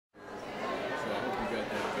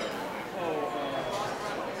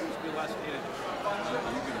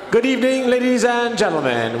Good evening, ladies and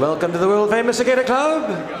gentlemen. Welcome to the world-famous Cicada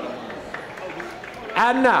Club.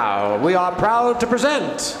 And now, we are proud to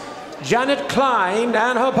present Janet Klein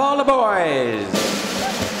and her Parlor Boys.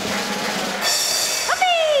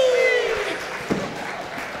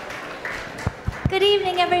 Good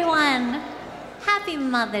evening, everyone. Happy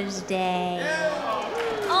Mother's Day.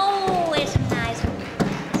 Oh, it's a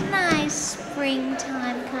nice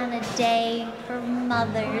springtime kind of day for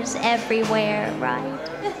mothers everywhere, right?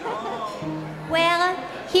 Well,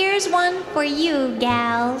 here's one for you,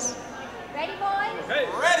 gals. Ready, boys? Hey,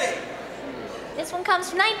 ready! This one comes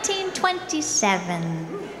from 1927.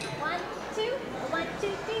 1, 2, 1, 2,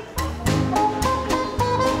 3, 4.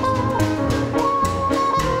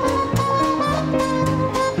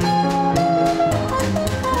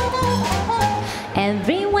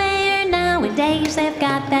 Everywhere nowadays they've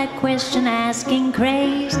got that question asking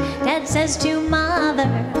craze. Dad says to mother,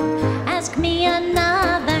 ask me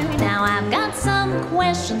another. Now I've got some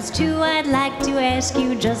questions too, I'd like to ask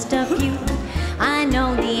you just a few. I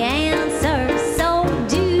know the answer, so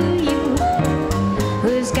do you.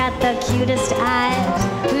 Who's got the cutest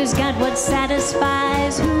eyes? Who's got what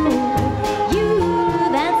satisfies? Who? You,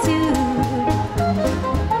 that's who.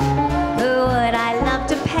 Who would I love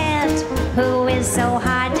to pet? Who is so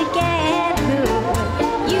hard to get? Who?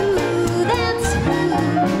 You, that's who.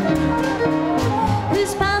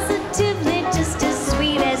 Who's positively just as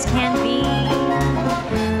sweet as can be?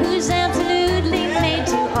 Who's absolutely made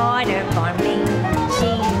to order for me?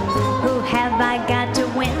 Who have I got to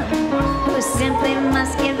win? Who simply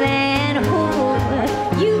must give in? Who?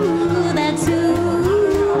 You, that's who.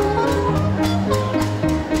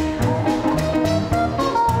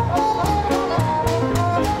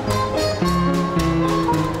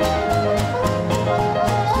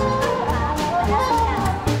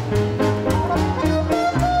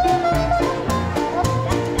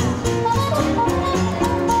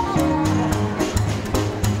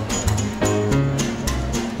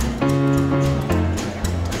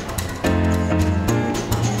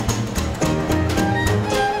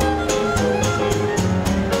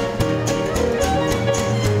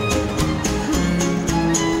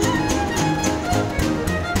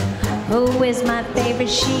 Who is my favorite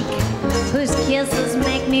chic? Whose kisses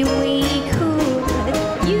make me weak? Who?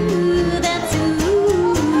 You, that's who.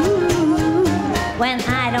 When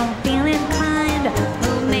I don't feel inclined,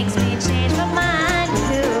 who makes me change my mind?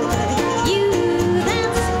 Who? You,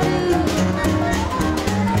 that's who.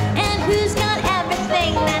 And who's got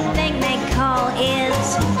everything that thing they call it?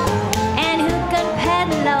 And who could pet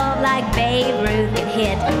love like Babe Ruth could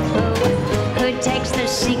hit? Who takes the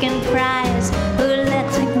seeking prize? Who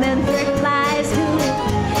lets it move her flies? Who?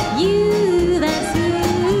 You, that's who.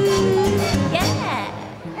 Yeah.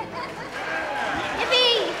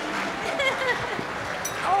 Yippee!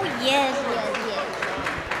 Oh, yes, yes, yes.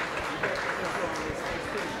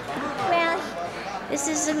 Well, this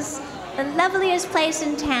is the loveliest place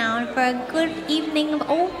in town for a good evening of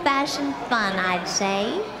old-fashioned fun, I'd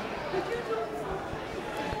say.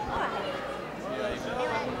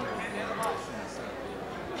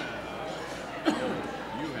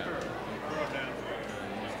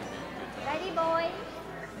 Ready, boys?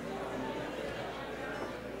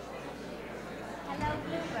 Hello,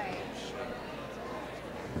 Bluebird.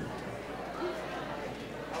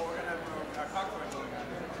 Oh, we're gonna have a cocktail going on.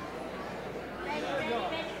 Ready, ready,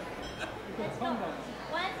 ready? Let's go.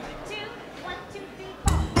 1, 2, 1, 2, 3,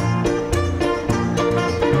 4.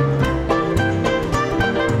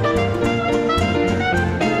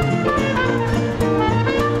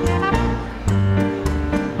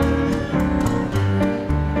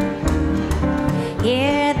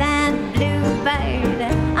 Hear that bluebird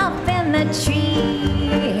up in the tree.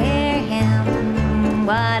 Hear him,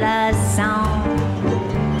 what a song.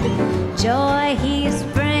 Joy he's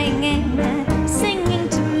bringing, singing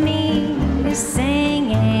to me,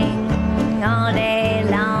 singing all day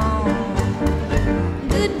long.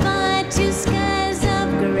 Goodbye to skies of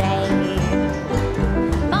gray,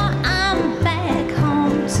 for I'm back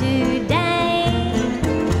home today.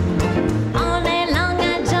 All day long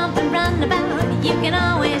I jump and run about, you can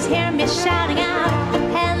always hear me shouting out,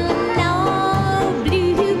 hello,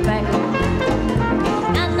 bluebird.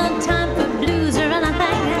 Got no time for blues or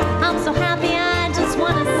anything, I'm so happy I just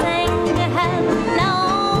wanna sing, hello,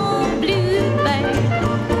 bluebird.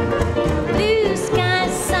 Blue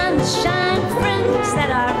skies, sunshine, friends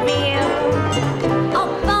that are real. Oh,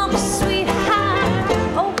 folks, sweetheart,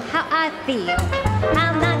 oh, how I feel.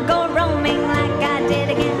 I'll not go roaming like I did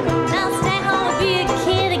again. I'll stay home and be a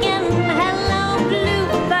kid again. Hello,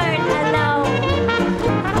 bluebird, hello.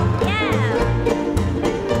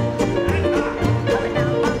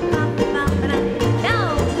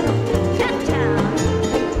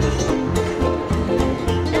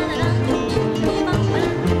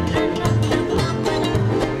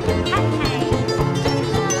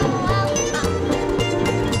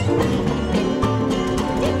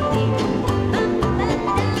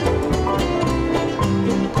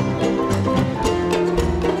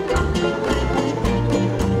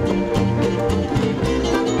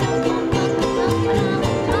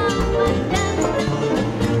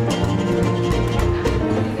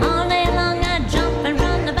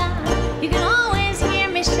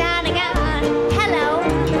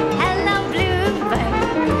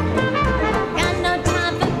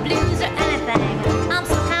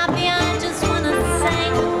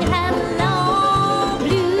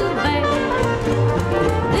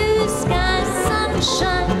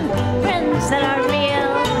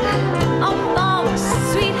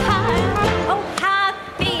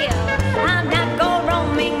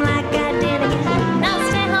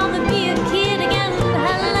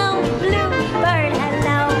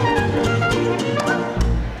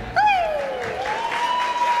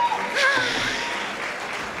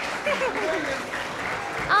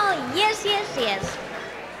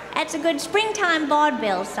 good springtime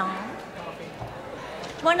vaudeville song.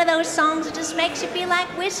 One of those songs that just makes you feel like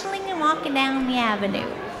whistling and walking down the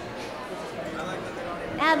avenue.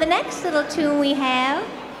 Now the next little tune we have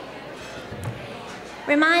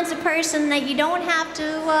reminds a person that you don't have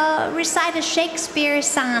to recite a Shakespeare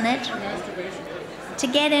sonnet to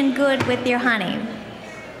get in good with your honey.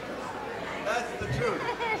 That's the truth.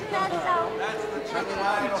 Not so. That's the truth.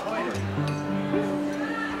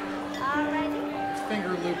 Alrighty. Finger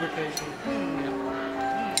lubrication.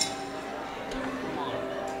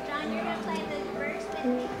 John, you're gonna play the verse with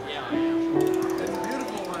me? It's a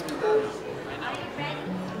beautiful one. It does. Are you ready?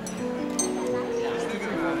 Just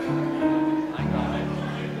thinking about it.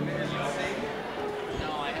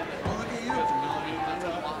 Oh,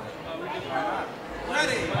 look at you.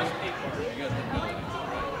 Ready?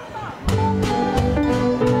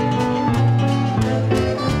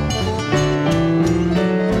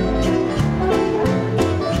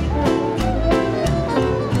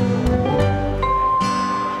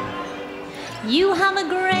 You have a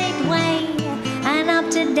great way, an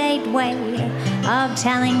up-to-date way of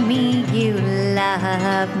telling me you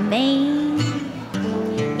love me.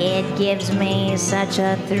 It gives me such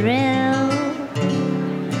a thrill.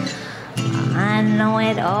 I know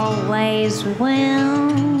it always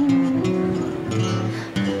will.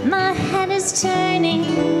 My head is turning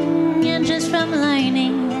just from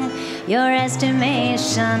learning your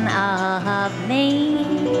estimation of me.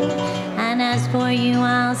 And as for you,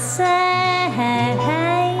 I'll say,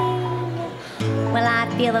 well, I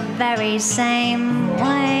feel the very same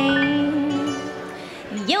way.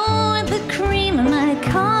 You're the cream of my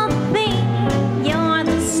coffee. You're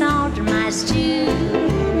the salt in my stew.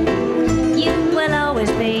 You will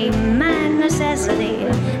always be my necessity.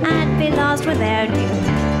 I'd be lost without you.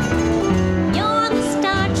 You're the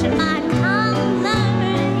starch in my collar.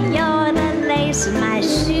 You're the lace in my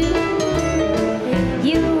shoe.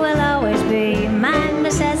 You will always be my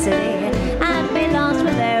necessity. I'd be lost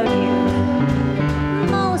without you.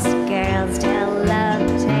 Most girls tell love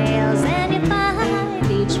tales, and you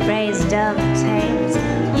find each phrase dovetails.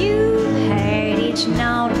 You heard each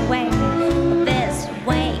note away. This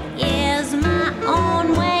way is my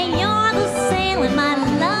own way. You're the sail in my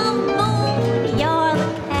love boat. You're the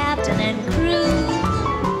captain and crew.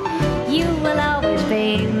 You will always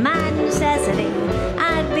be my necessity.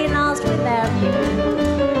 I'd be lost without you.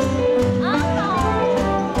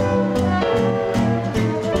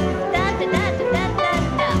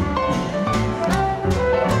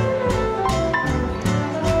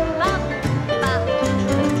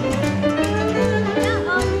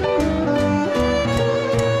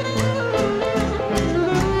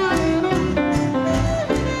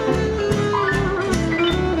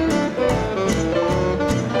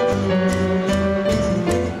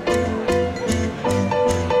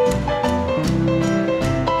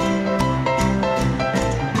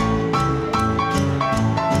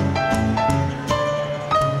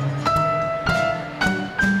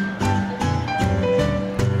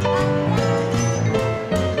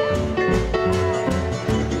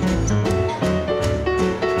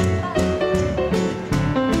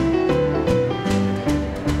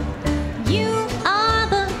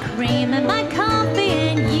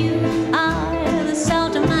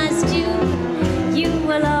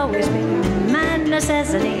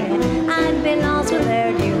 I'd be lost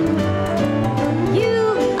without you. You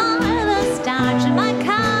are the starch in my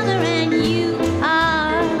collar, and you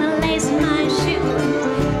are the lace in my shoe.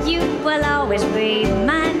 You will always be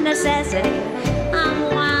my necessity. I'm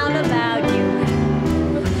wild about you.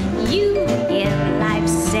 You give life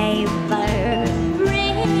savor,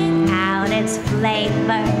 bring out its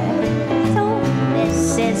flavor. So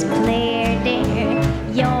this is clear, dear.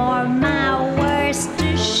 You're my worst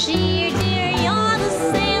sheer, dear. You're the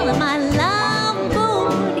sail of my love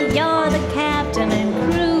boat. You're the captain and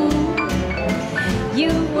crew.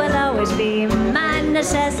 You will always be my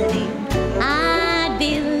necessity. I'd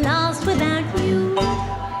be lost without you.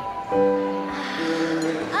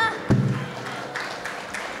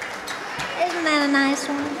 Isn't that a nice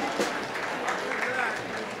one?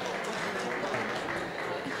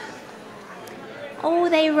 Oh,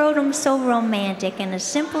 they wrote them so romantic in a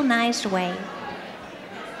simple, nice way.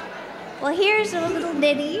 Well, here's a little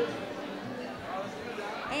ditty.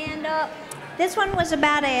 And this one was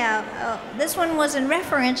about this one was in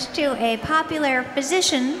reference to a popular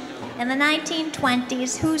physician in the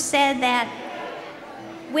 1920s who said that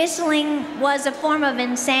whistling was a form of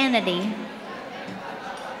insanity.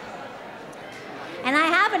 And I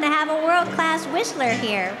happen to have a world-class whistler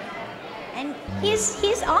here. And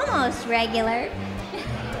he's almost regular.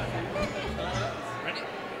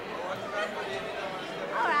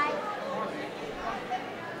 All right.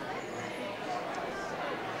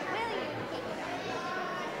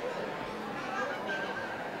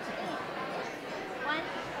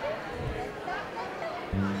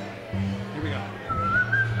 Here we go.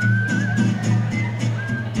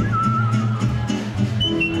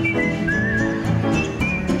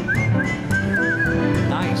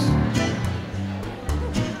 Nice.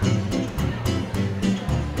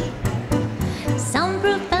 Some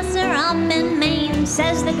professor up in Maine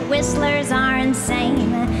says that whistlers are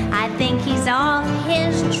insane. I think he's off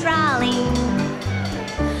his trolley.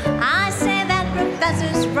 I say that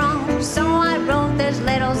professor's wrong, so I wrote this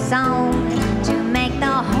little song to make the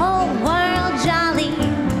whole world jolly.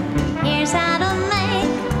 Here's how to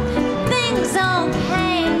make things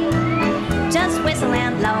okay. Just whistle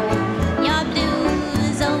and blow your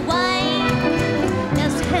blues away.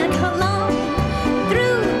 Just tick along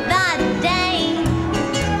through the day.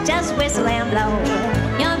 Just whistle and blow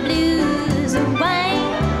your blues away.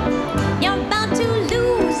 You're about to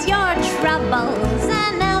lose your troubles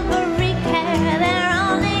and every care. They're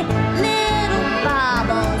only little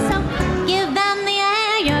baubles. So give them the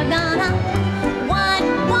air. You're gonna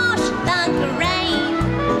whitewash the grain.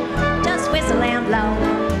 Just whistle and blow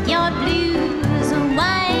your blues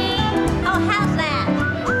away. Oh, how's that?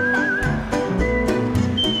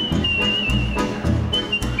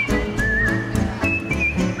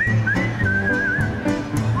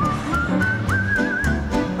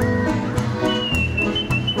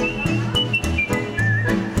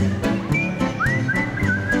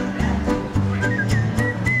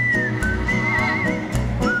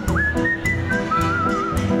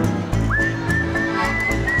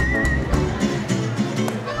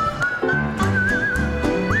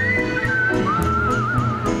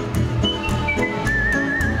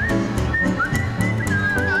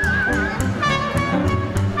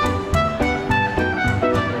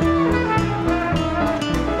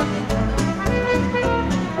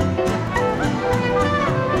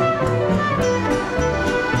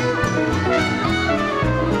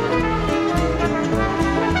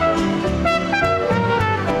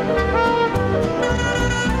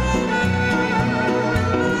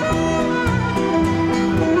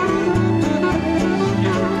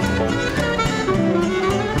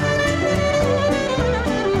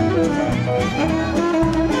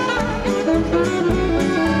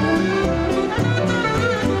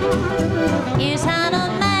 Here's how to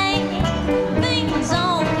make things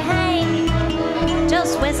okay.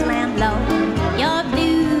 Just whistle and blow your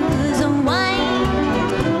blues away.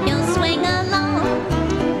 You'll swing along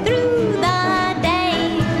through the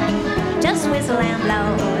day. Just whistle and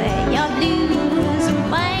blow your blues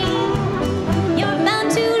away. You're about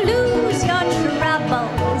to lose your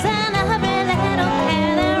troubles and every little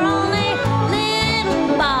care. They're only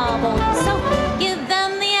little baubles. So give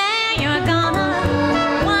them the air. You're gonna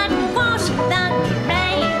whitewash the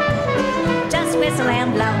rain. Just whistle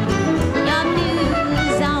and blow your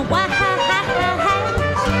blues away.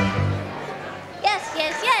 Yes,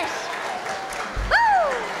 yes, yes. Woo!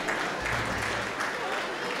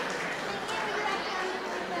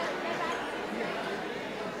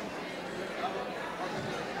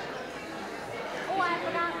 Oh, I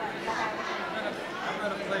forgot. I'm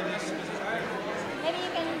gonna play this. Maybe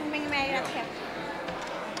you can bring it right up here.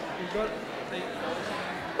 You've got the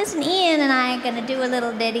Listen, Ian and I are gonna do a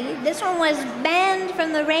little ditty. This one was banned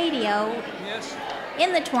from the radio yes.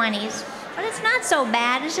 in the 20s, but it's not so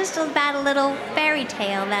bad. It's just about a little fairy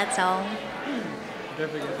tale, that's all. Don't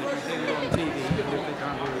forget that you see it on TV if they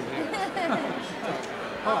can't really hear it.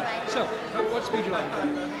 All right. So, what speed you like? Ready?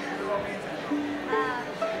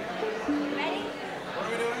 What are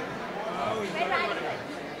we doing? Red Riding Hood.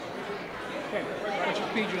 Okay. What's your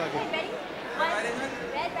speed you like? Ready? Red Riding Hood.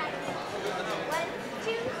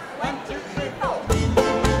 1, 2, 3, 4.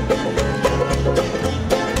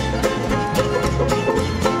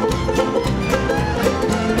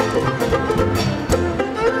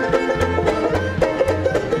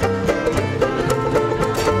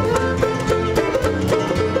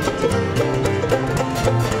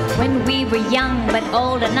 When we were young but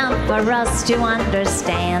old enough for us to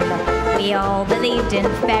understand, we all believed in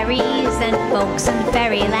fairies and folks in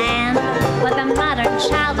fairyland. But the modern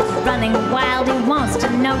child is running wild, he wants to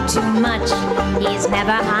know too much. He's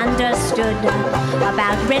never understood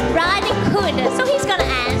about Red Riding Hood, so he's gonna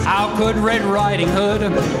ask, how could Red Riding Hood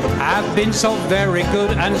have been so very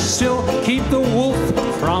good and still keep the wolf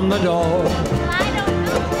from the door? I don't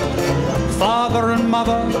know. Father and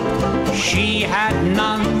mother, she had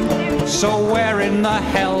none. So where in the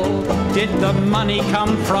hell did the money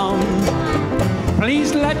come from?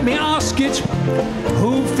 Please let me ask it,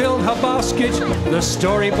 who filled her basket? The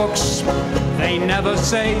storybooks, they never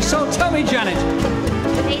say. So tell me, Janet.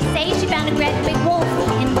 They say she found a great big wolf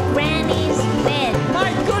in Granny's bed.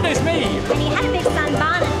 My goodness me! And he had a big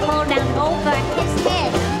sunbonnet pulled down over his head.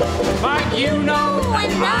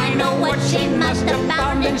 she must have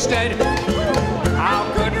found instead. How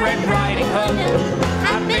could Red Riding Hood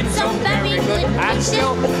have been so very good and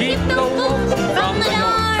still keep the wolf from the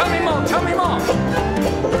door? Tell me more, tell me more.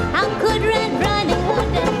 How could Red Riding Hood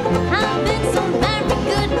have been so very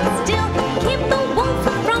good and still keep the wolf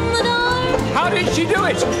from the door? How did she do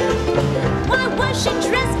it? Why was she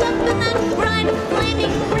dressed up in that bright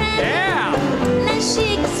flaming red? Yeah. Unless she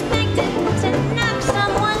expected to knock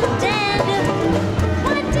someone dead.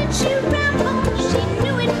 Why did she ramble? She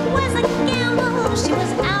knew it was a gamble. She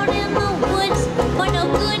was out in the woods for no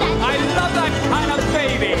good. I love that kind of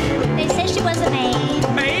baby. They say she was a maid.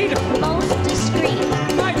 Maid? Most discreet.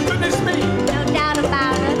 My goodness me. No doubt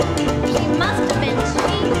about it. She must have been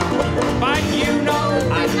sweet. But you know,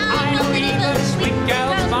 I know many good sweet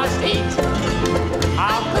girls must eat.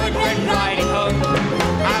 How could Red Riding Hood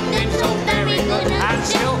have been so very good and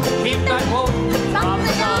still keep that wolf from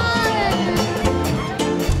the door?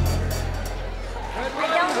 I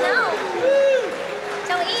don't know.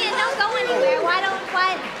 So Ian, don't go anywhere. Why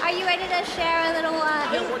are you ready to share a little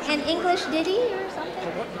an English ditty or something? We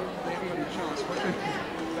haven't got any chance.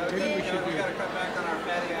 Maybe we should do. Gotta cut back on our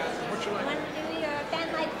fatty acids. What you like? Want to do your fan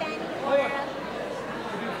like Fanny Oh, or yeah.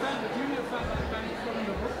 Do you need a fan like Fanny from in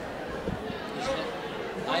the book?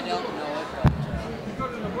 I don't know it, but You got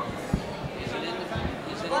it in the book? is it in the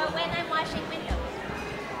is it or when I'm washing windows?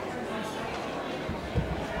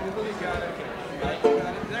 You really got it.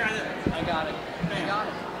 I got it. I got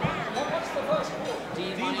it. What's the first chord? D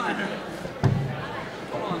minor.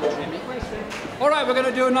 Come on, Jimmy. All right, we're going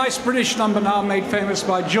to do a nice British number now made famous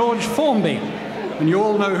by George Formby. And you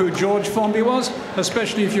all know who George Formby was,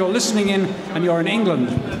 especially if you're listening in and you're in England.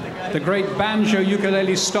 The great banjo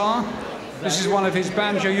ukulele star. This is one of his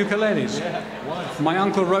banjo ukuleles. My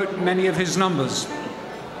uncle wrote many of his numbers.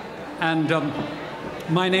 And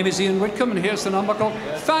my name is Ian Whitcomb, and here's the number called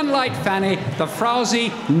Fanlight Fanny, the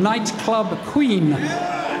Frowsy Nightclub Queen.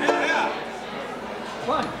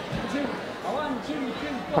 One, two,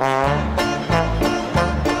 three, four.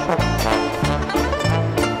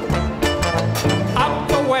 Up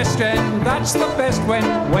the West End, that's the best when,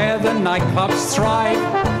 where the nightclubs thrive.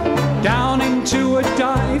 Down into a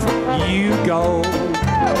dive you go.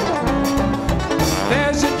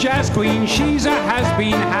 There's a jazz queen, she's a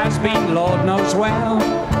has-been, Lord knows well.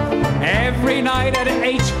 Every night at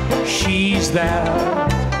 8, she's there.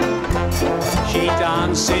 She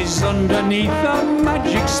dances underneath a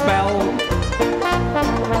magic spell.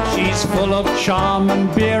 She's full of charm and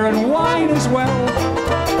beer and wine as well.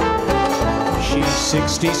 She's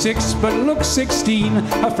 66 but looks 16.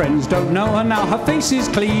 Her friends don't know her now, her face is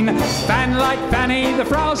clean. Fanlight Fanny, the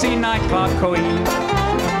frowsy nightclub queen.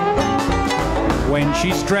 When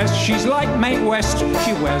she's dressed, she's like Mae West.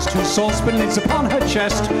 She wears 2 saucepan lids upon her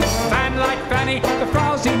chest. Fanlight Fanny, the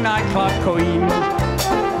frowsy nightclub queen.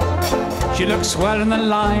 She looks swell in the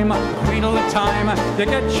lime, queen all the time. You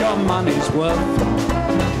get your money's worth.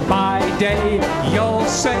 By day, you'll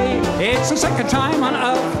say it's the second time on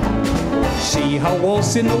earth. See her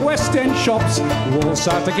waltz in the West End shops, waltz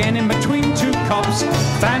out again in between 2 cops.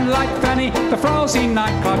 Fanlight Fanny, the frowsy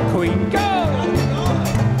nightclub queen. Go!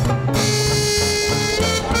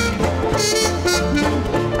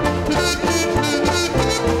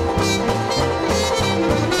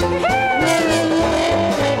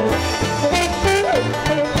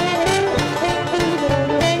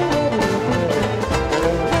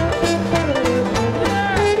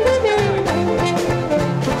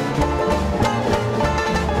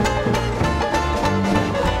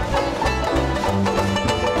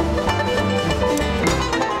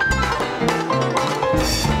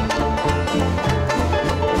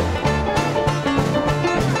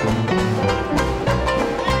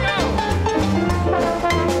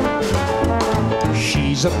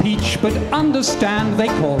 She's a peach, but understand they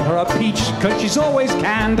call her a peach, 'cause she's always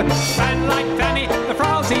canned. Fanlight Fanny, the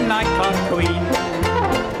frowsy nightclub queen.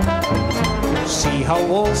 See her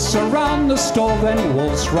waltz around the store, then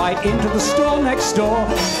waltz right into the store next door.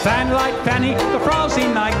 Fanlight Fanny, the frowsy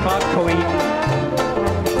nightclub queen.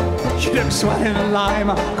 She looks swell in a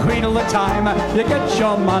lime, queen all the time. You get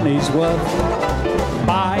your money's worth.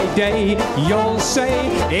 By day, you'll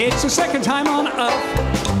say it's the second time on earth.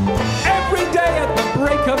 Every day at the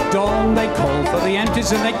break of dawn, they call for the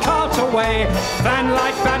empties and they cart away.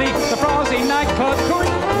 Fanlight Fanny, the frowsy nightclub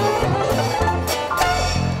queen.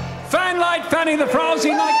 Fanlight Fanny, the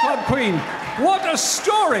frowsy nightclub queen. What a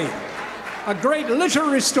story! A great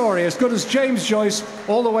literary story, as good as James Joyce,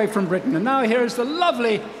 all the way from Britain. And now here is the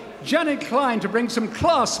lovely Janet Klein to bring some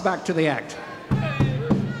class back to the act.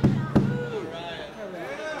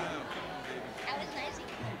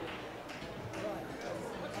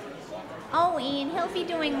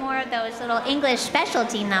 those little English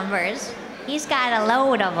specialty numbers. He's got a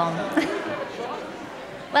load of them.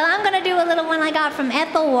 Well, I'm going to do a little one I got from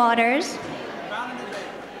Ethel Waters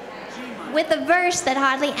with a verse that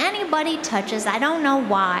hardly anybody touches. I don't know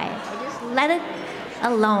why. I just let it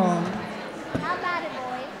alone. How about it,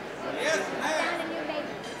 boys? Yes, ma'am.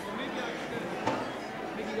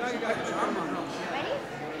 Ready?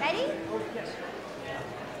 Ready? Yes.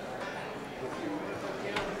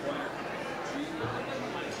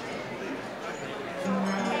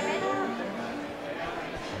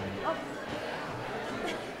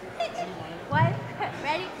 One,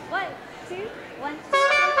 ready? 1, 2, 1.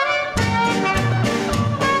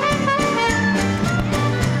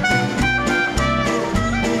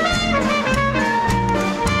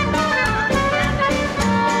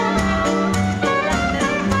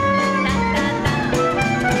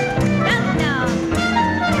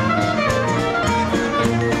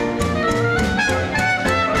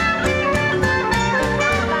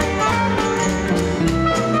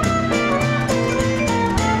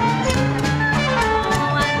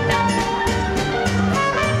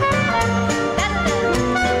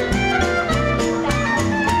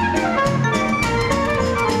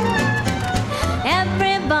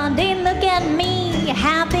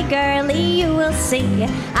 Girlie, you will see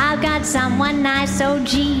I've got someone nice, oh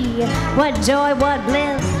gee, what joy, what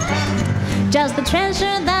bliss. Just the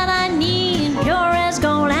treasure that I need, pure as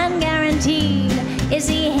gold and guaranteed. Is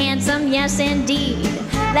he handsome? Yes, indeed.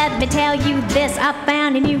 Let me tell you this, I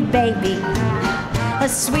found a new baby, a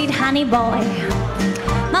sweet honey boy.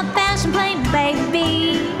 My fashion plate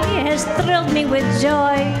baby has thrilled me with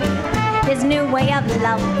joy. His new way of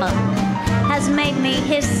love has made me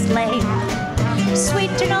his slave. Sweet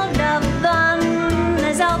turtle dove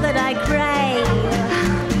is all that I crave.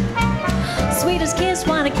 Sweetest kiss,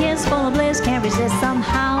 want a kiss, full of bliss, can't resist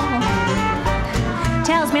somehow.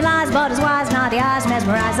 Tells me lies, but is wise, naughty eyes,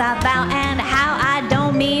 mesmerize, I vow. And how I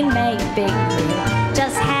don't mean maybe,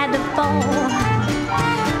 just had to fall.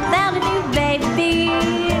 Found a new baby,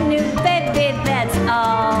 that's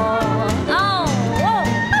all. Oh, whoa,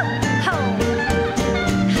 oh, oh.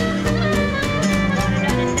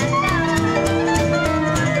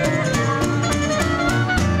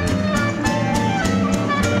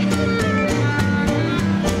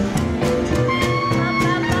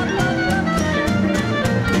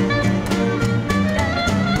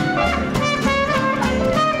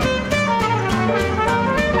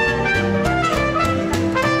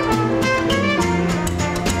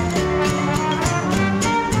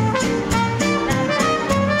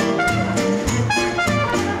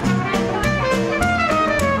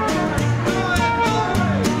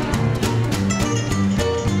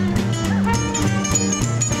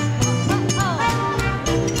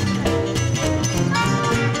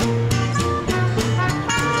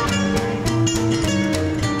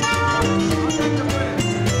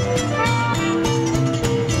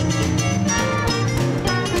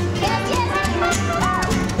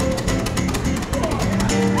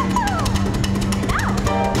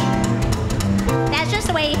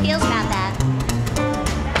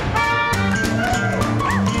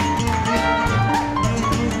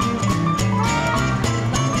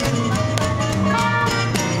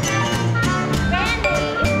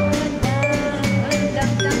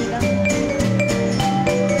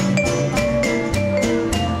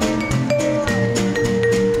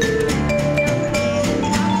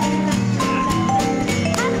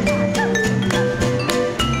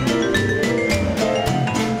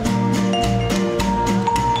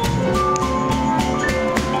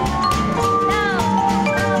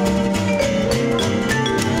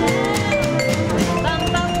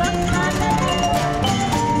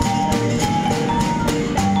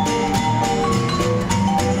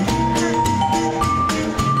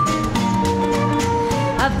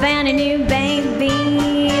 found a new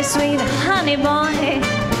baby, sweet honey boy.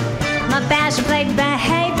 My fashion plate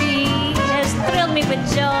baby has thrilled me with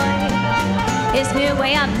joy. His new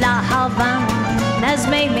way of love has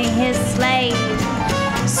made me his slave.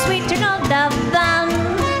 Sweet turtle dove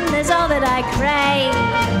is all that I crave.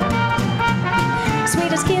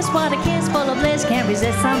 Sweetest kiss, what a kiss, full of bliss, can't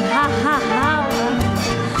resist somehow.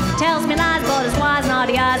 Tells me lies, but is wise,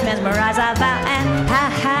 naughty eyes, mesmerize, I vow, and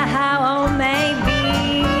oh,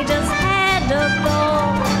 maybe just had to go.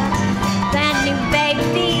 That new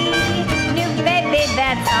baby,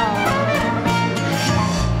 that's all.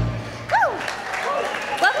 Woo!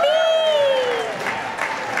 Whoopee!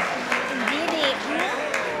 Did it.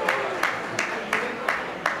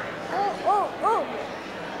 Oh.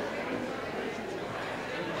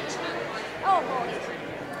 Oh, boy.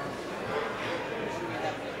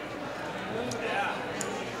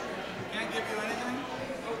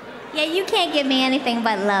 Yeah, you can't give me anything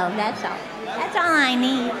but love, that's all. That's all I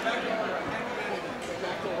need.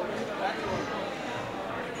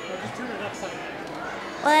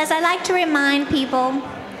 Well, as I like to remind people,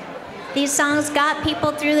 these songs got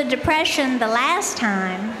people through the Depression the last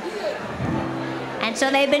time. And so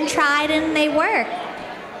they've been tried and they work.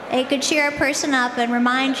 They could cheer a person up and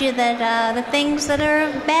remind you that the things that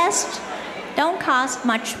are best don't cost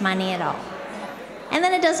much money at all. And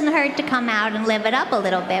then it doesn't hurt to come out and live it up a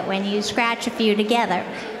little bit when you scratch a few together.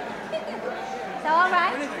 So, all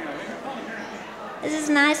right. This is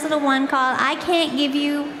a nice little one called I Can't Give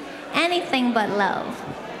You Anything But Love.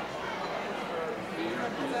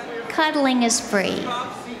 Cuddling is free.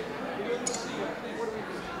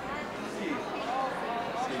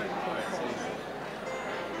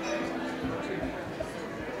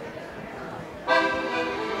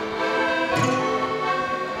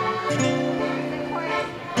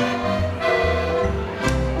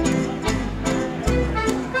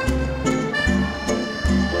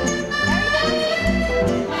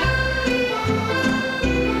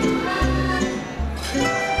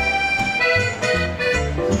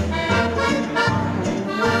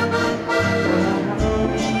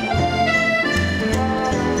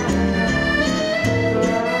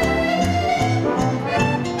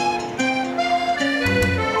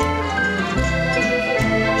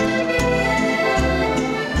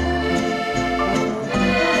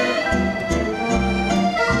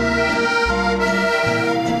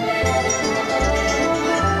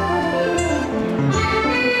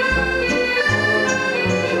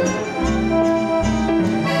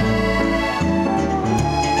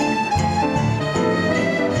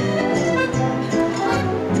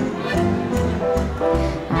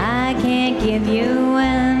 Give you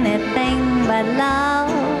anything but love,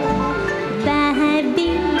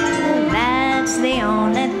 baby. That's the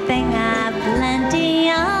only thing I've plenty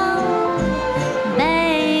of,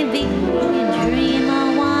 baby. Dream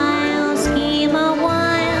a while, scheme a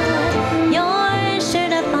while, you're sure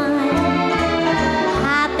to find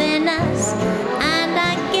happiness. And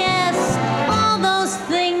I guess all those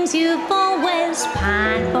things you've always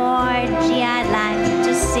pined for. Gee, I'd like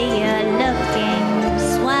to see you looking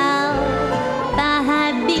swell.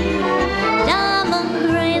 Diamond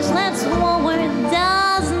bracelets, one word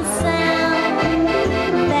doesn't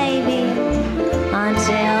sound.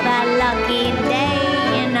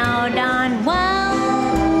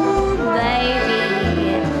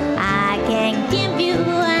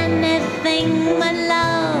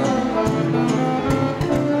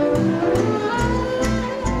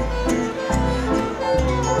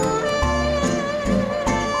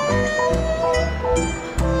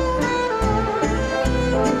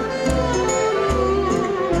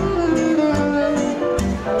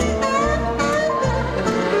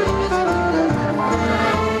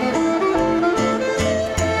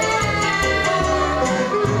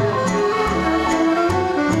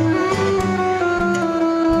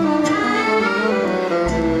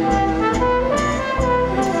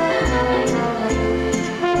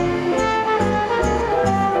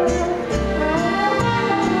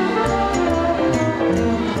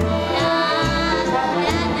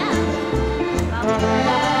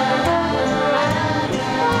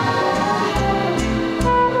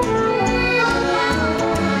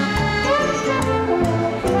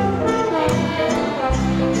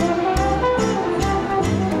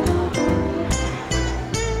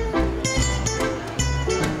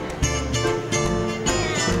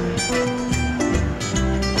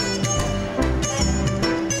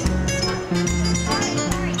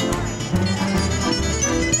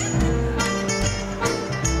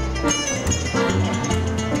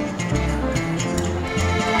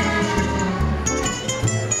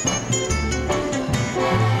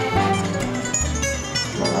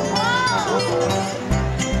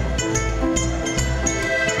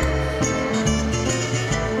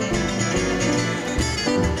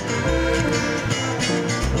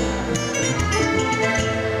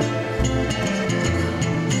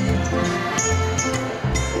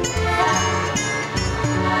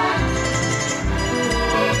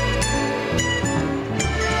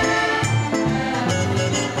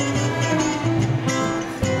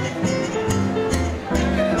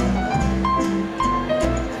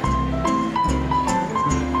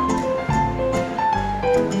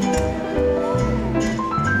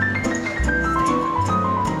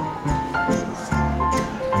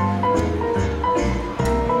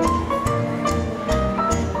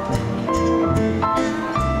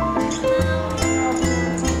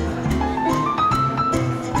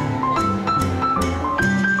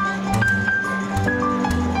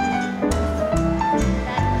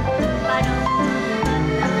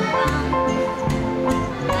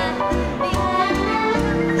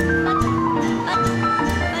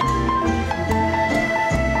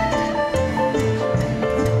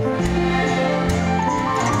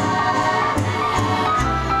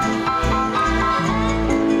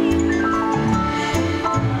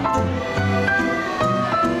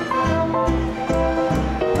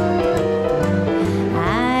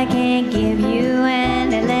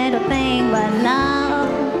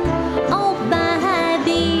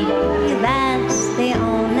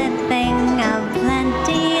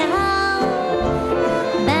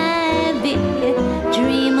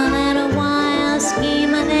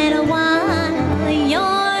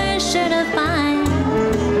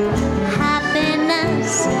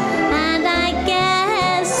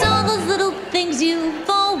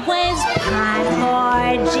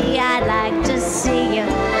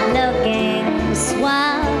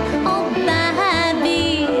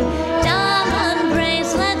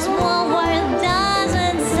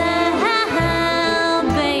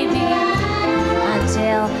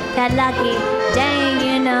 that lucky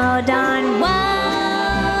day, you know darn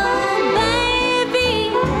well,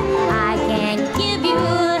 baby, I can't give you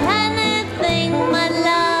anything but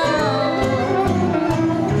love.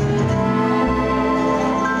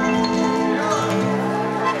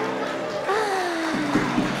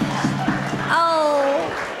 Oh,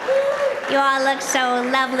 you all look so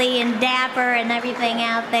lovely and dapper and everything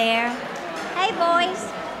out there. Hey,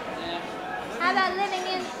 boys. How about living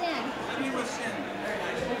in sin?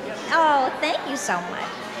 Oh, thank you so much.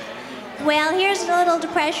 Well, here's a little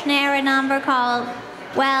Depression era number called,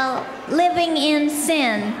 well, Living in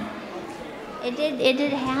Sin. It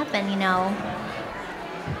did happen, you know.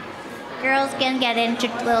 Girls can get into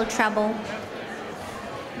a little trouble.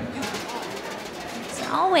 It's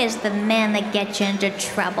always the men that get you into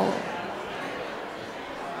trouble.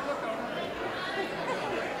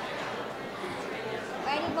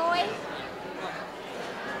 Ready, boys?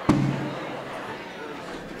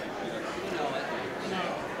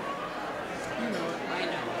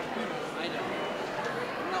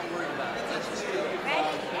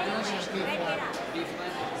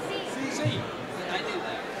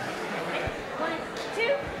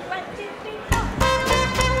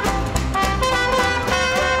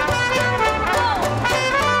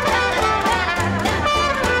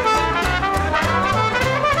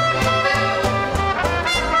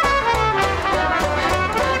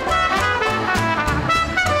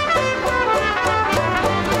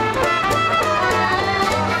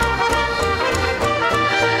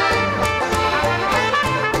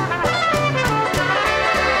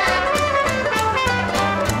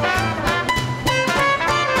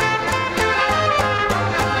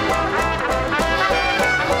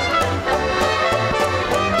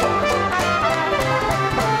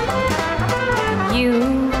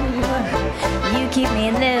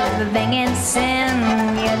 Living in sin,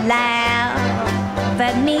 you laugh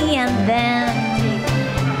at me and then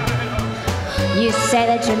you say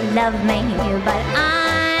that you love me, but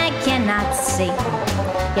I cannot see.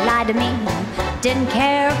 You lied to me, didn't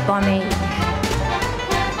care for me.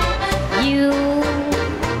 You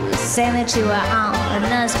say that you were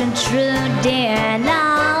honest and true, dear.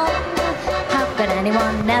 No, how could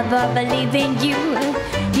anyone ever believe in you?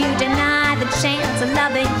 You deny the chance of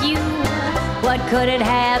loving you. What could it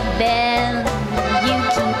have been?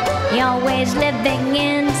 You're always living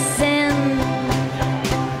in sin.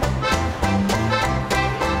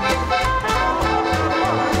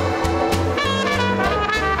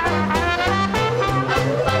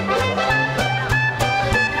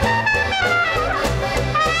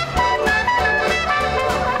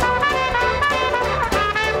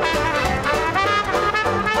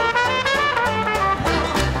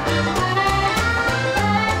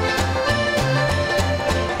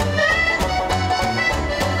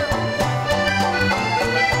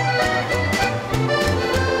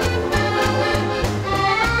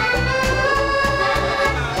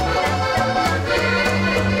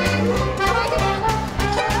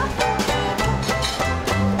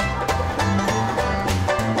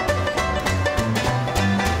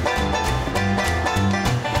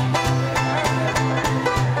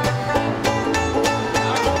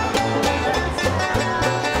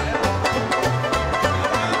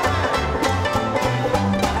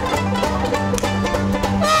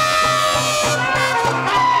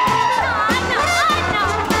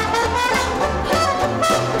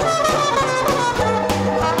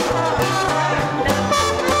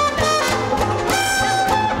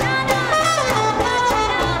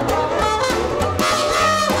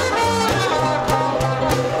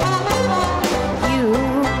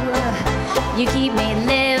 You keep me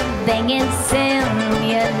living in sin.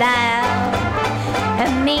 You laugh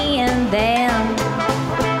at me and then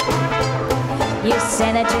you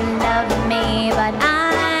say that you love me, but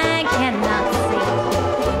I cannot see.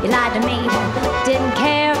 You lied to me, didn't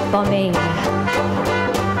care for me.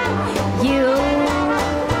 You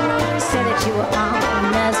said that you were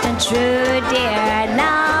honest and true, dear.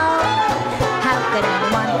 Now, how could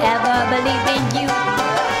anyone ever believe in you?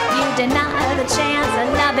 You deny the chance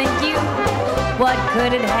of loving you. What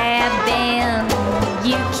could it have been?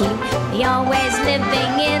 You keep me always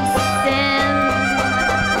living in sin.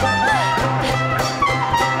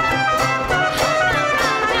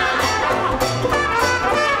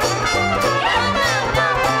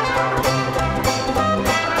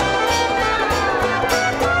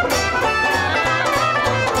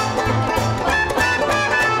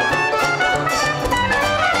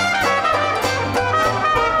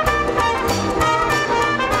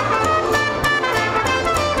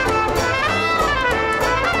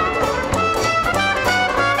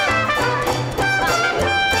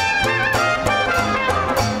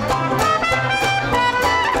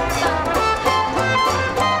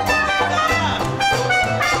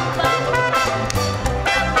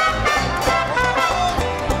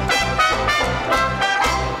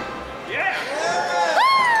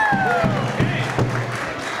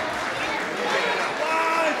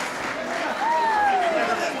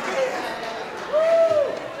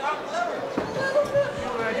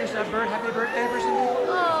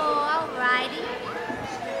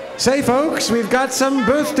 Say, folks, we've got some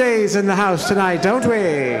birthdays in the house tonight, don't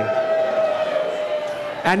we?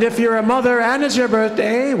 And if you're a mother and it's your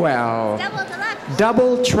birthday, well,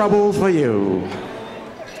 double trouble for you.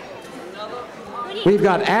 We've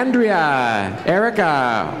got Andrea,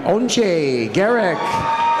 Erica, Onche, Garrick,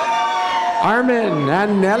 Armin,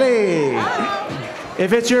 and Nellie.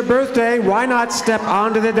 If it's your birthday, why not step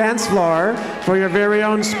onto the dance floor for your very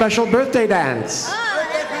own special birthday dance?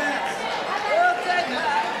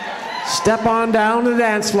 Step on down to the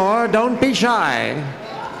dance floor. Don't be shy.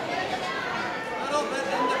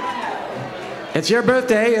 It's your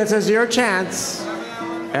birthday. This is your chance.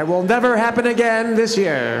 It will never happen again this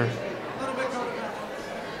year.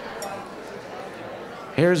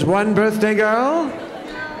 Here's one birthday girl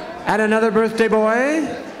and another birthday boy.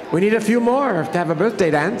 We need a few more to have a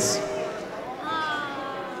birthday dance.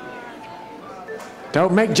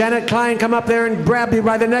 Don't make Janet Klein come up there and grab you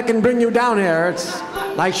by the neck and bring you down here. It's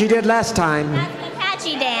like she did last time. That's the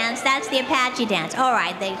Apache dance. That's the Apache dance. All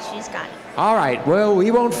right, she's got it. All right, well, we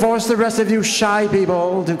won't force the rest of you shy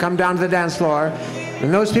people to come down to the dance floor.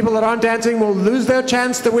 And those people that aren't dancing will lose their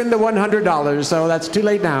chance to win the $100, so that's too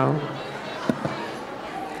late now.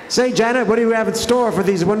 Say, Janet, what do you have in store for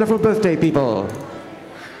these wonderful birthday people?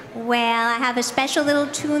 Well, I have a special little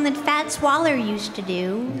tune that Fats Waller used to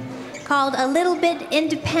do called A Little Bit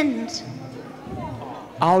Independent.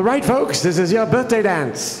 All right, folks, this is your birthday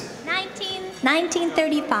dance.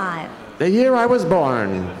 1935. The year I was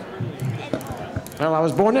born. Well, I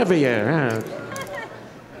was born every year. Yeah.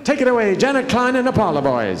 Take it away, Janet Klein and the Parlor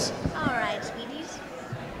Boys. All right, sweeties.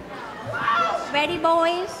 Ready,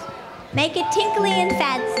 boys? Make it tinkly and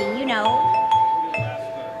fancy, you know.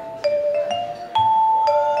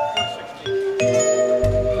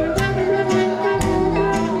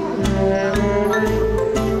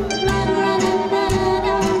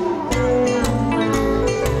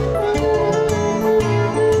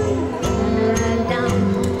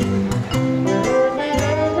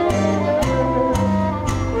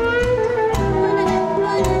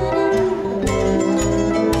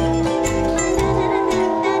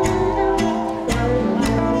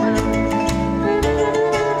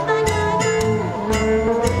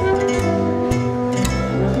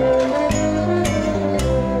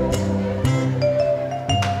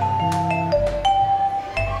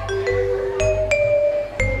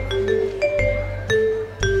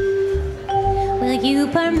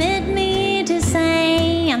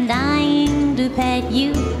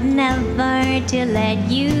 To let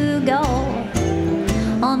you go.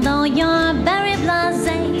 Although you're very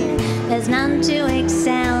blasé, there's none to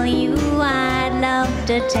excel you. I'd love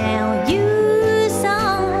to tell you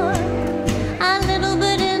so. A little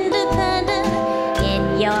bit independent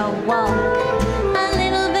in your walk, a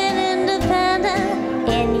little bit independent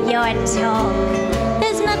in your talk.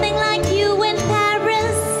 There's nothing like you in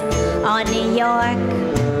Paris or New York.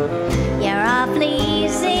 You're awfully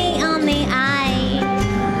easy on the eye.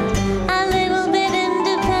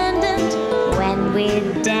 We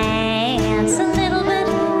dance a little bit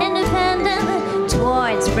independent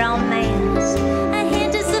towards romance, a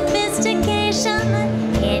hint of sophistication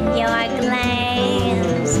in your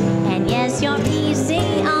glance, and yes, you're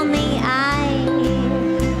easy on the eye.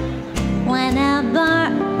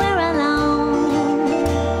 Whenever we're alone,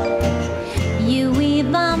 you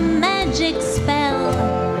weave a magic spell,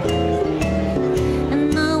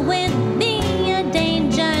 and though it be a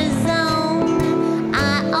danger zone,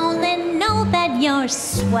 I only know that you're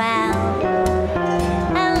swell. A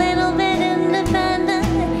little bit independent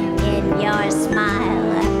in your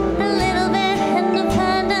smile, a little bit independent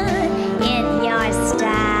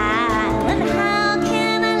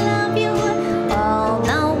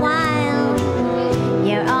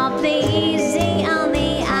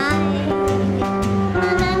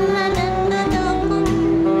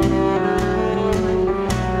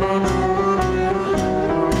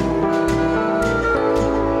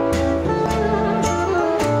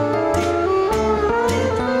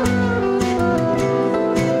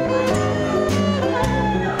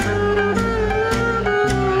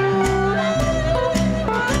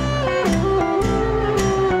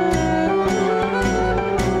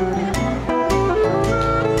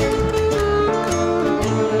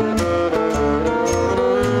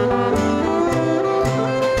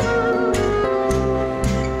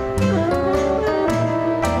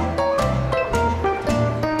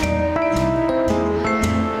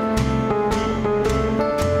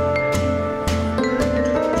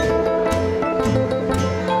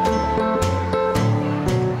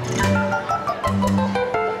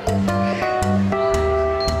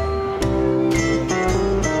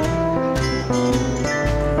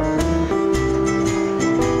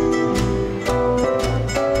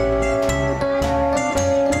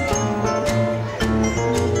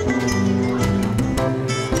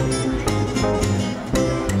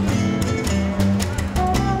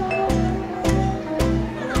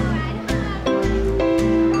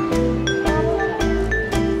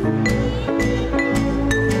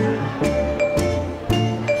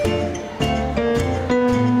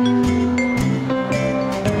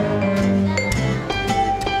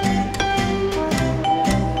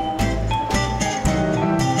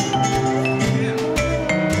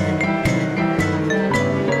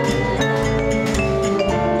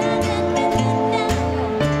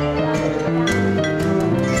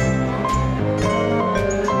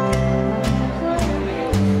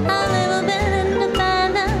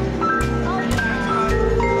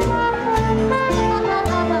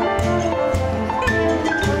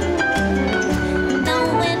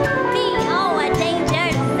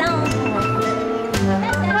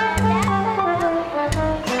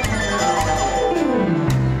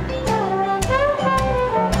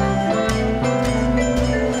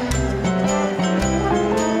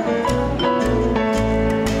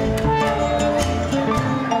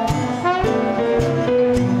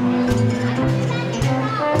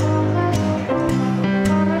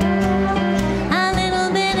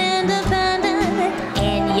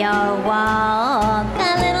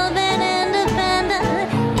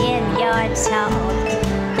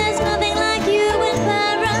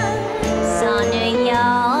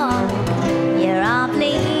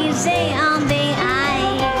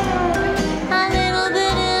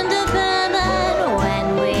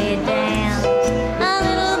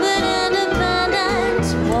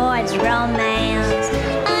towards romance,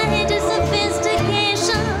 a hint of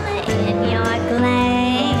sophistication in your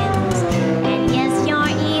glance. And yes, you're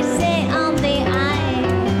easy on the eye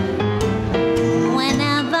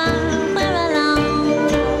whenever we're alone.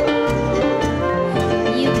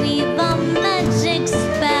 You weave a magic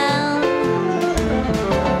spell,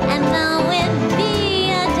 and though it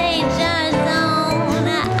be a danger zone,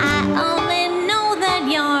 I only know that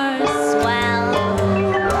you're swell.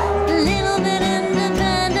 A little bit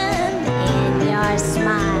independent in your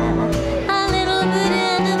smile, a little bit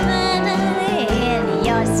independent in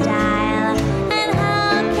your style. And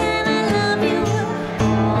how can I love you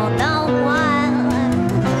all the while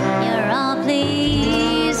you're all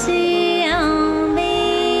pleasing on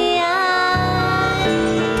the eye?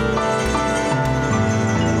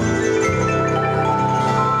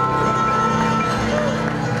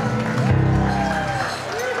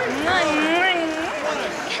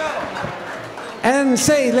 And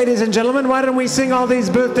say, ladies and gentlemen, why don't we sing all these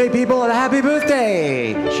birthday people a happy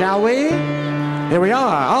birthday, shall we? Here we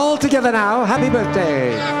are, all together now. Happy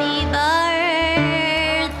birthday. Happy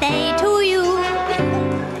birthday to you.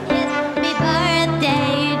 Happy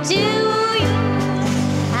birthday to you.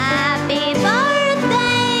 Happy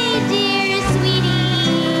birthday, dear sweetie.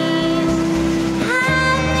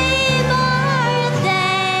 Happy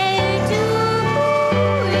birthday to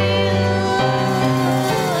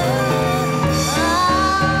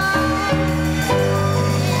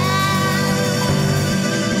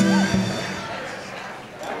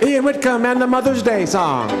you. Ian Whitcomb and the Mother's Day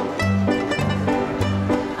song.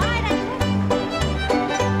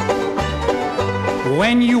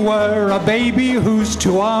 When you were a baby whose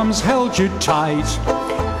two arms held you tight,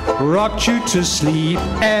 rocked you to sleep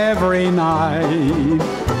every night.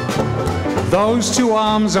 Those two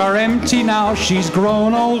arms are empty now, she's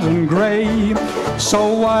grown old and gray.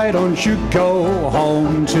 So why don't you go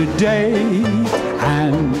home today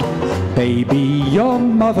and baby your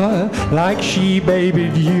mother like she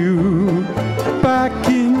babied you back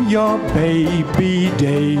in your baby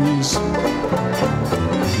days?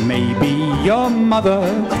 Maybe your mother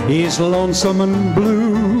is lonesome and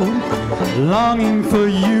blue, longing for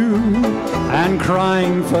you and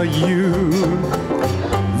crying for you.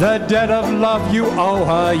 The debt of love you owe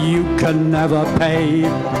her you can never pay.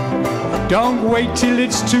 Don't wait till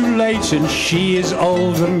it's too late and she is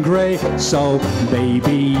old and gray. So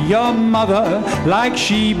baby your mother like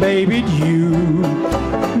she babied you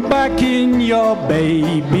back in your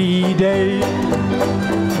baby days.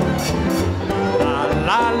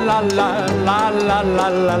 La la la la la la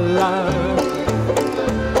la la.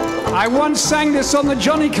 I once sang this on the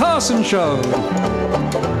Johnny Carson show.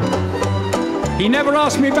 He never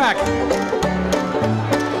asked me back.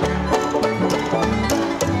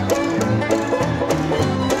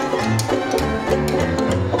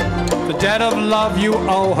 The debt of love you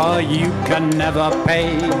owe her you can never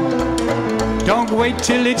pay. Don't wait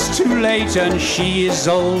till it's too late and she is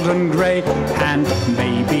old and gray. And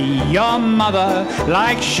baby your mother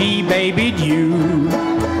like she babied you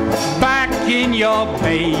back in your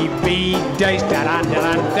baby days. Da-da,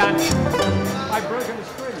 da-da, da.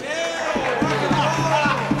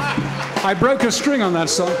 I broke a string on that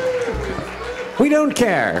song. We don't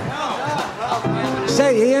care.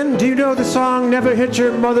 Say, Ian, do you know the song Never Hit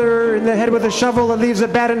Your Mother in the Head with a Shovel that leaves a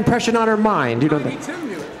bad impression on her mind? You know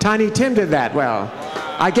that? Tiny Tim did that. Well,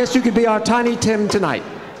 I guess you could be our Tiny Tim tonight.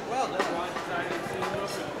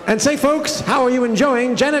 And say, folks, how are you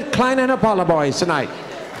enjoying Janet Klein and her Parlor Boys tonight?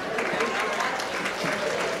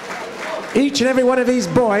 Each and every one of these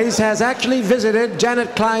boys has actually visited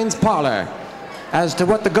Janet Klein's parlor. As to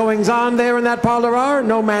what the goings-on there in that parlor are,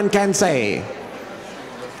 no man can say.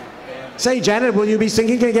 Say, Janet, will you be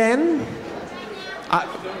singing again?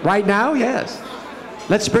 Right now? Yes.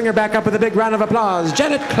 Let's bring her back up with a big round of applause.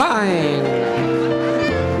 Janet Klein.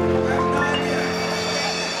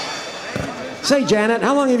 Say, Janet,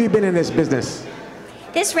 how long have you been in this business?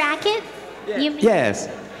 This racket? Yes.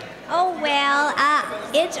 Oh, well, I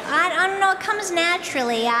don't know, it comes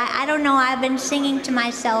naturally. I don't know, I've been singing to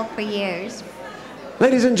myself for years.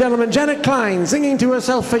 Ladies and gentlemen, Janet Klein, singing to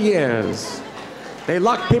herself for years. They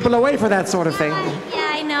lock people away for that sort of thing. Yeah,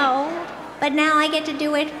 I know. But now I get to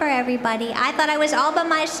do it for everybody. I thought I was all by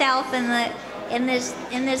myself in this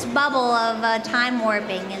bubble of time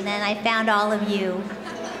warping, and then I found all of you.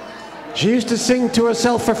 She used to sing to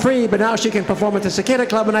herself for free, but now she can perform at the Cicada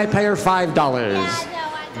Club, and I pay her $5. Yeah,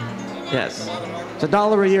 I know. Yes. It's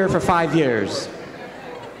 $1 a year for 5 years.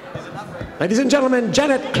 Ladies and gentlemen,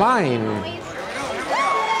 Janet Klein.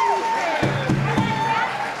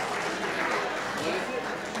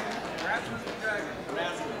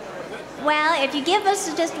 Well, if you give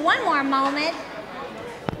us just one more moment,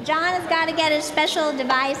 John has got to get a special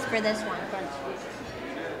device for this one.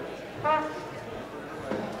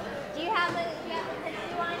 Do you have a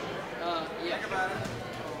tattoo on? Yeah.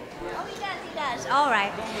 Oh, he does. All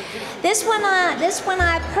right. This one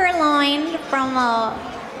I purloined from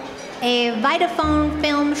a Vitaphone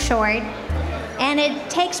film short, and it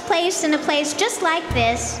takes place in a place just like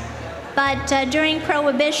this, but during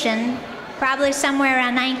Prohibition, probably somewhere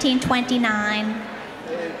around 1929.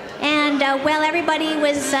 And well, everybody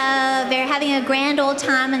was they're having a grand old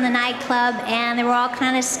time in the nightclub, and they were all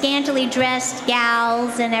kind of scantily dressed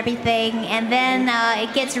gals and everything. And then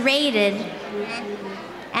it gets raided,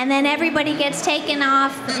 and then everybody gets taken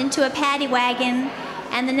off into a paddy wagon.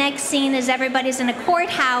 And the next scene is everybody's in a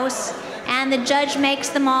courthouse, and the judge makes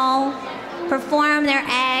them all perform their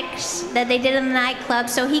acts that they did in the nightclub,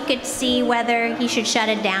 so he could see whether he should shut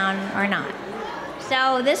it down or not.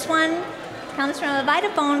 So this one comes from a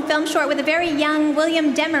Vitaphone film short with a very young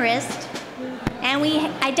William Demille'S, and we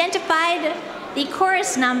identified the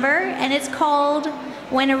chorus number, and it's called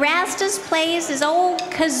When Erastus Plays His Old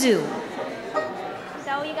Kazoo.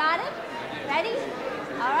 So you got it? Ready?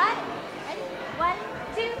 All right. Ready? 1,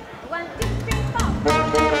 2, 1, 2, 3, 4.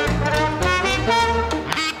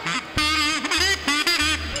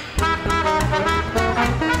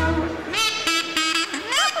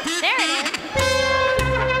 There it is.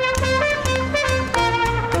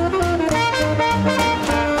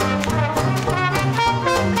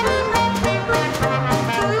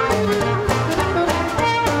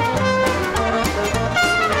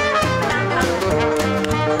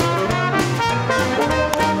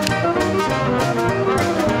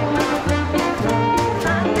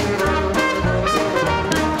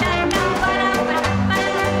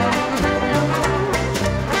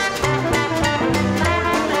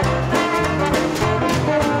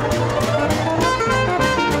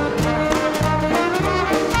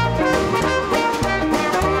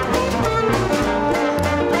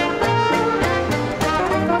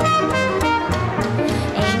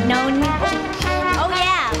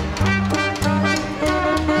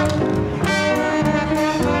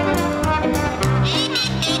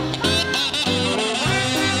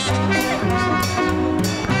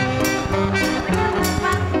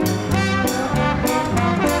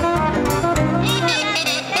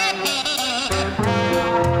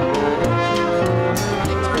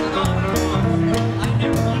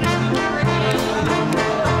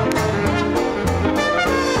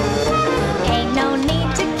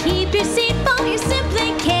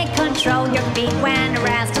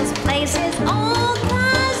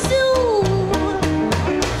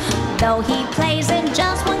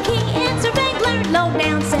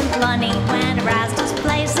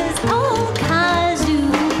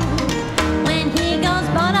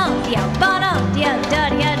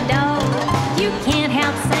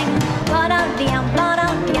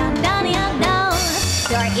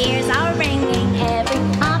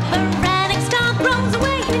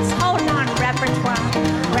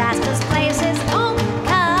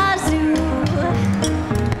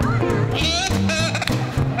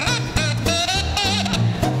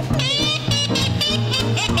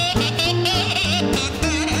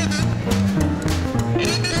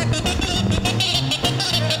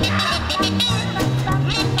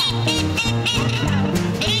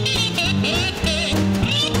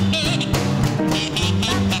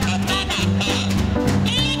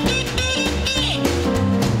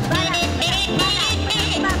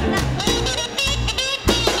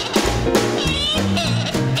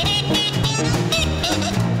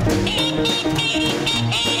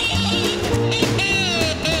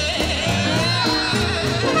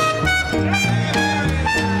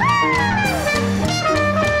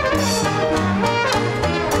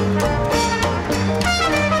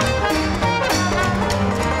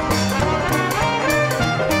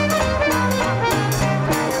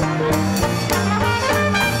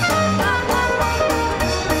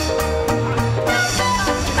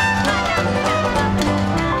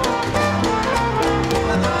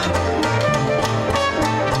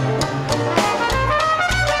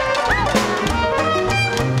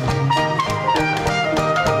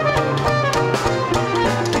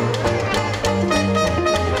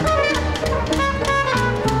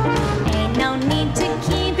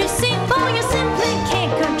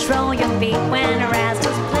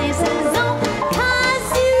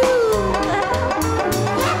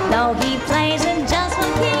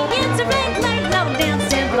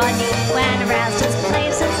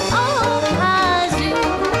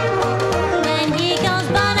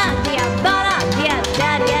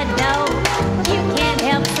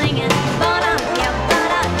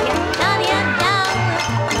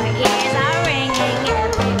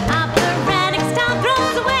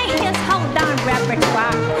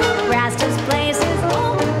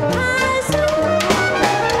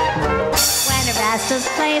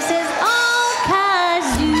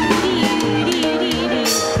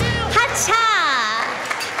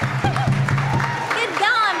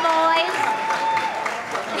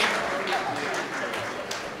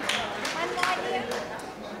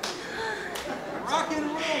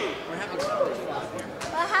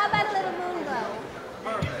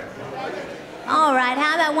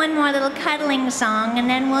 got one more little cuddling song, and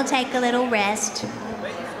then we'll take a little rest.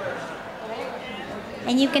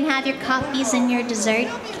 And you can have your coffees and your dessert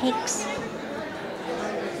cakes.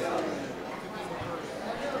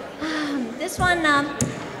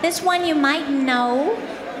 This one you might know.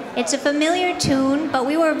 It's a familiar tune, but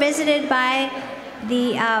we were visited by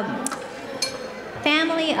the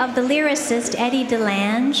family of the lyricist Eddie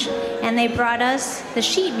DeLange, and they brought us the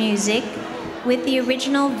sheet music with the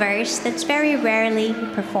original verse that's very rarely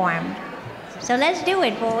performed. So let's do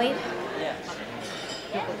it, boys.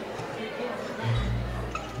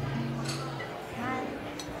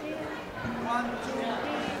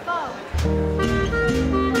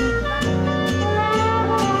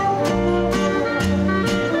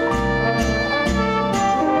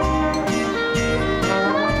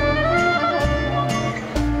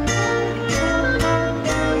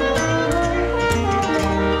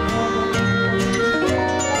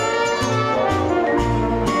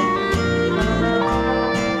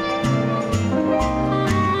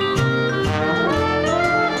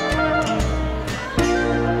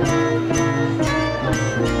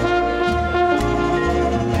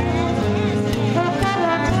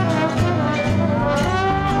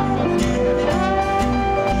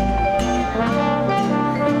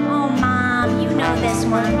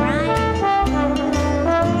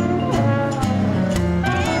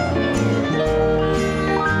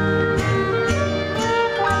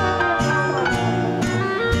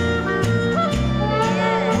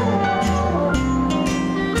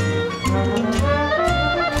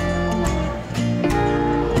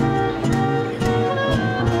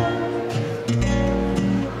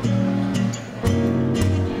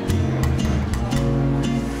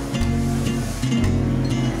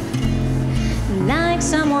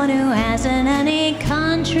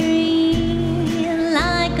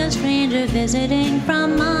 Visiting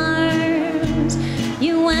from Mars,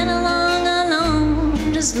 you went along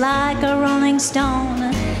alone, just like a rolling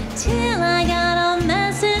stone, till I got a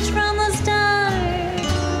message from the stars.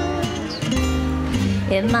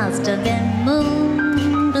 It must have been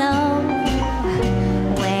moon glow,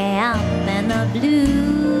 way up in the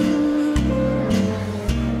blue.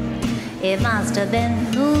 It must have been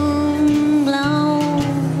moon glow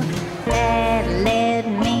that led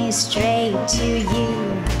me straight to you.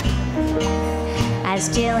 I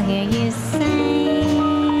still hear you sing,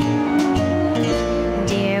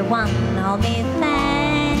 dear one, hold me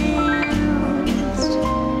fast.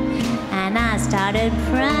 And I started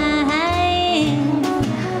praying,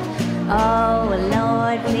 oh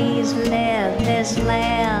Lord, please let this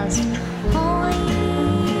last. Oh,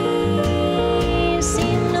 you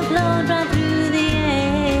seem to float right through the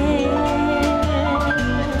air,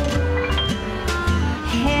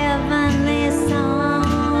 heavenly song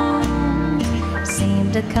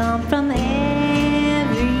to come from everywhere.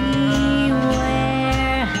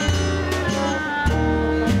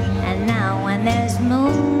 And now when there's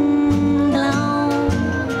moon glow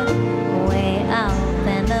way up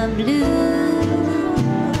in the blue,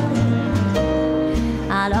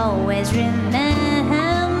 I'll always remember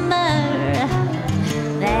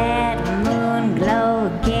that moon glow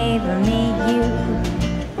gave me you.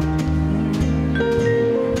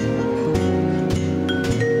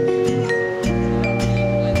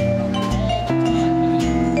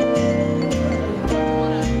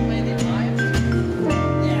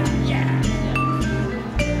 Yeah,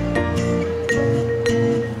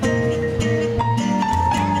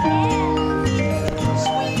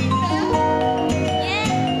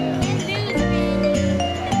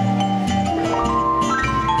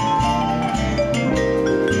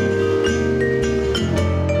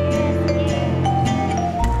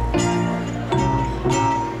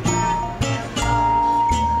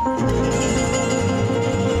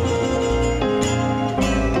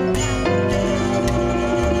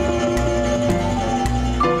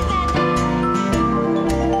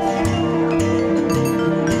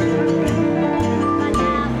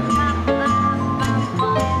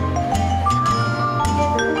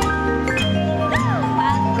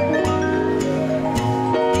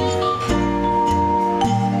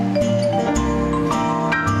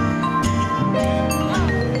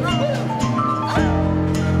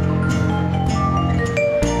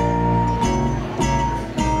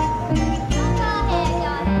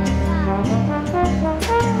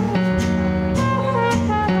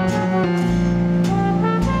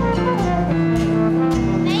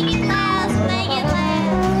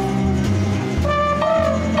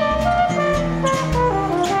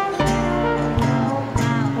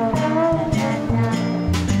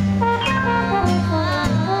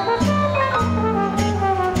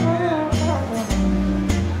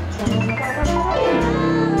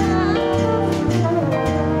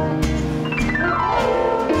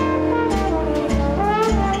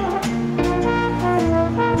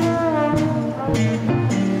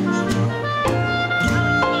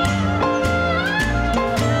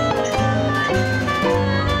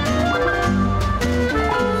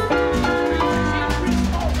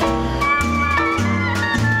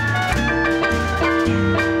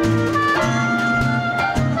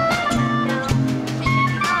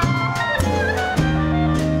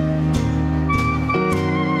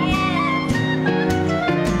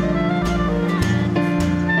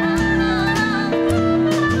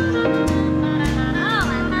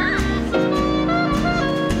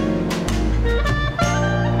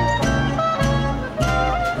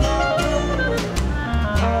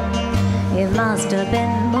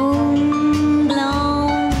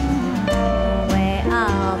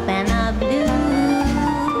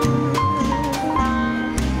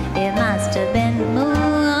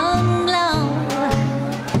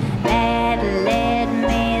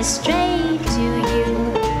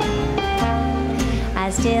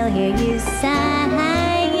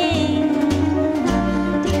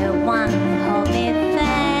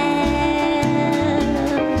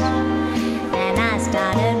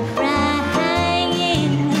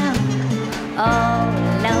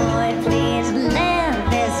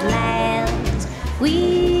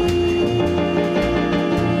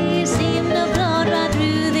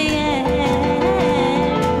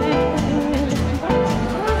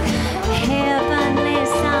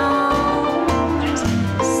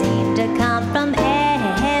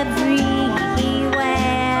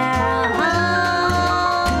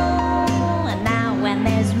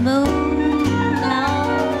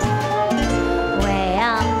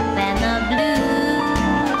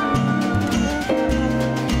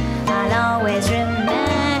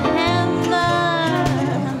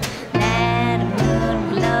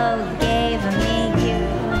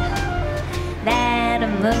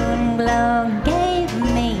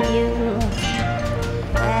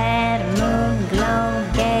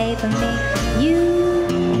 you.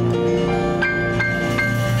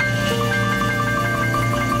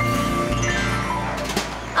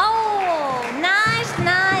 Oh, nice,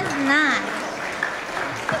 nice, nice.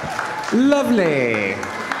 Lovely.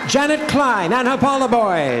 Janet Klein and her Parlor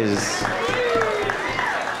Boys.